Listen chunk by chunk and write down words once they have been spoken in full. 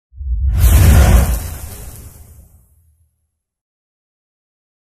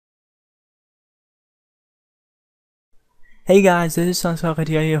Hey guys, this is Sanskar,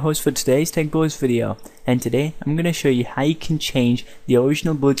 your host for today's TechBoyZzz video, and today I'm going to show you how you can change the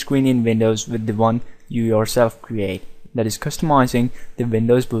original boot screen in Windows with the one you yourself create, that is customizing the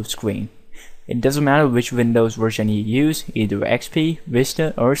Windows boot screen. It doesn't matter which Windows version you use, either XP,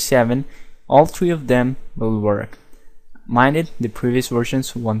 Vista or 7, all three of them will work. Mind it, the previous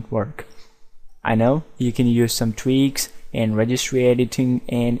versions won't work. I know you can use some tweaks and registry editing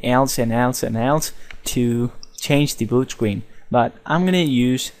and else to change the boot screen, but I'm gonna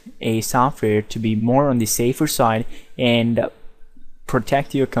use a software to be more on the safer side and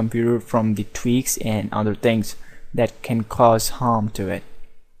protect your computer from the tweaks and other things that can cause harm to it.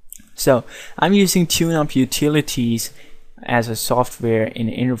 So I'm using TuneUp Utilities as a software in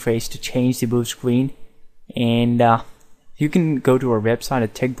interface to change the boot screen, and you can go to our website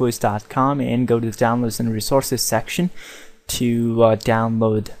at techboyzzz.com and go to the downloads and resources section to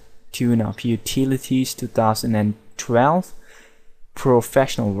download TuneUp Utilities 2012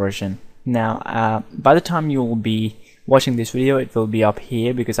 professional version. Now by the time you will be watching this video, it will be up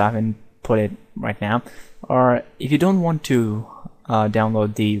here because I haven't put it right now. Or if you don't want to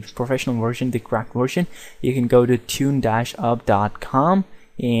download the professional version, the cracked version, you can go to tune-up.com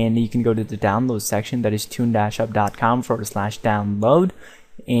and you can go to the download section, that is tune-up.com/download,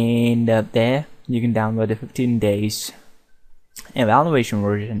 and there you can download the 15 days evaluation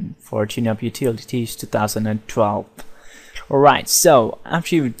version for TuneUp Utilities 2012. Alright, so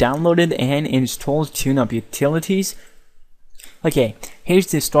after you've downloaded and installed TuneUp Utilities, okay, here's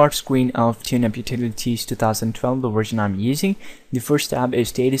the start screen of TuneUp Utilities 2012, the version I'm using. The first tab is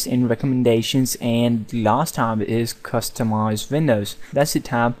status and recommendations, and the last tab is customize Windows. That's the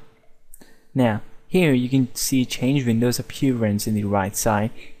tab. Now here you can see change Windows appearance in the right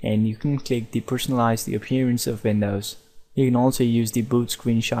side, and you can click the personalize the appearance of Windows. You can also use the boot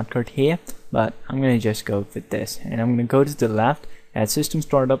screen shortcut here, but I'm going to just go with this, and I'm going to go to the left at system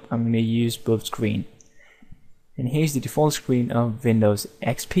startup. I'm going to use boot screen, and here's the default screen of Windows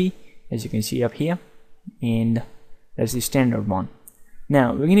XP, as you can see up here, and that's the standard one.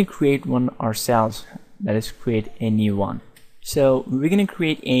 Now we're going to create one ourselves, that is create a new one. So we're going to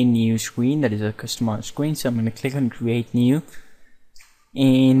create a new screen, that is a customized screen. So I'm going to click on create new,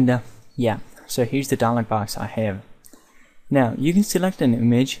 and yeah, so here's the dialog box I have. Now you can select an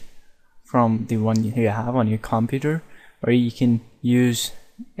image from the one you have on your computer, or you can use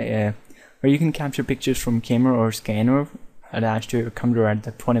or you can capture pictures from camera or scanner attached to your computer at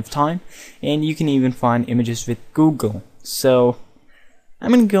that point of time, and you can even find images with Google. So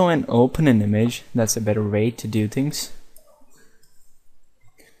I'm gonna go and open an image. That's a better way to do things.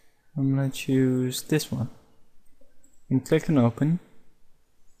 I'm gonna choose this one and click on open.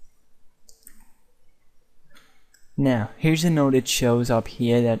 Now here's a note. It shows up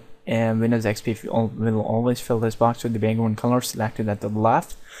here that Windows XP will always fill this box with the background color selected at the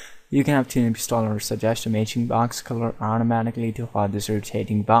left. You can have TuneUp installer suggest a matching box color automatically to hide this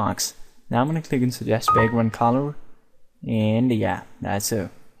rotating box. Now I'm going to click on suggest background color, and yeah, that's it.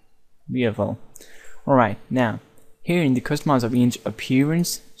 Beautiful. Alright, now here in the customize image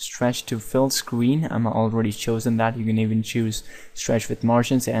appearance, stretch to fill screen, I'm already chosen that. You can even choose stretch with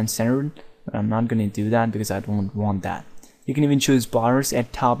margins and centered, but I'm not going to do that because I don't want that. You can even choose borders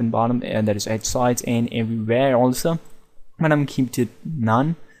at top and bottom, and that is at sides and everywhere also, but I'm keep to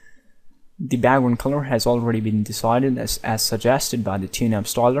none. The background color has already been decided as suggested by the TuneUp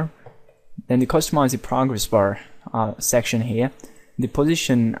installer. Then the customize the progress bar section here. The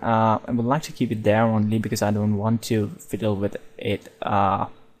position, I would like to keep it there only because I don't want to fiddle with it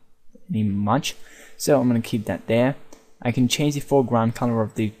any much, so I'm going to keep that there. I can change the foreground color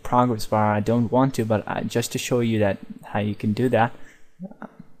of the progress bar. I don't want to, but just to show you that how you can do that,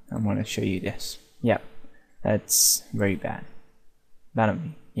 I'm going to show you this. Yeah, that's very bad of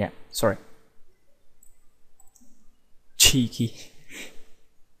me. Yeah, sorry. Cheeky.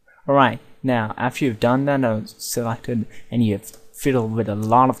 Alright, now after you've done that, I've selected and you've fiddled with a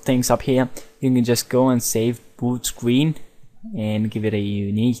lot of things up here, you can just go and save boot screen and give it a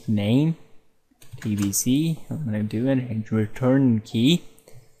unique name. TBC, I'm gonna do it, and return key,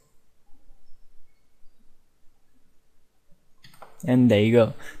 and there you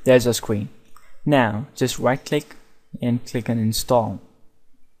go, there's a screen. Now just right click and click on install.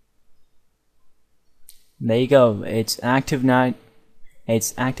 There you go, it's active now.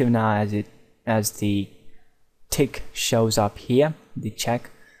 It's active now as the tick shows up here, the check,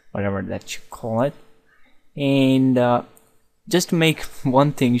 whatever that you call it. And just to make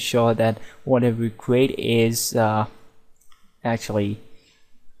one thing sure that whatever we create is actually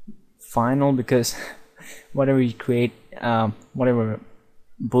final, because whatever you create, whatever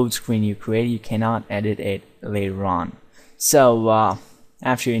boot screen you create, you cannot edit it later on. So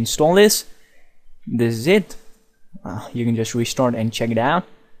after you install this is it. You can just restart and check it out.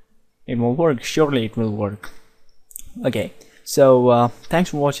 It will work. Surely it will work. Okay, so thanks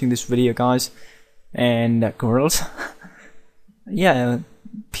for watching this video, guys and girls. Yeah,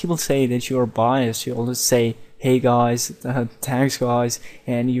 people say that you're biased. You always say, hey guys, thanks guys,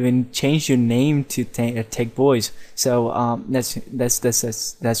 and you even change your name to TechBoyZzz. So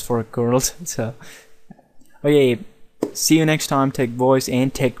that's for girls. So okay, see you next time, TechBoyZzz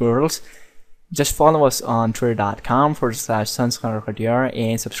and Tech Girls. Just follow us on twitter.com/Sanskar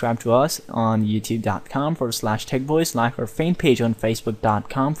and subscribe to us on youtube.com/TechBoyZzz. Like our fan page on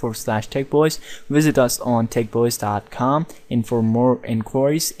facebook.com/TechBoyZzz. Visit us on TechBoyZzz.com, and for more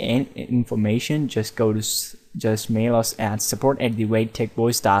inquiries and information, just mail us at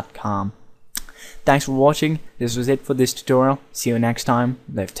support@TechBoyZzz.com. Thanks for watching. This was it for this tutorial. See you next time.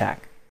 Live Tech.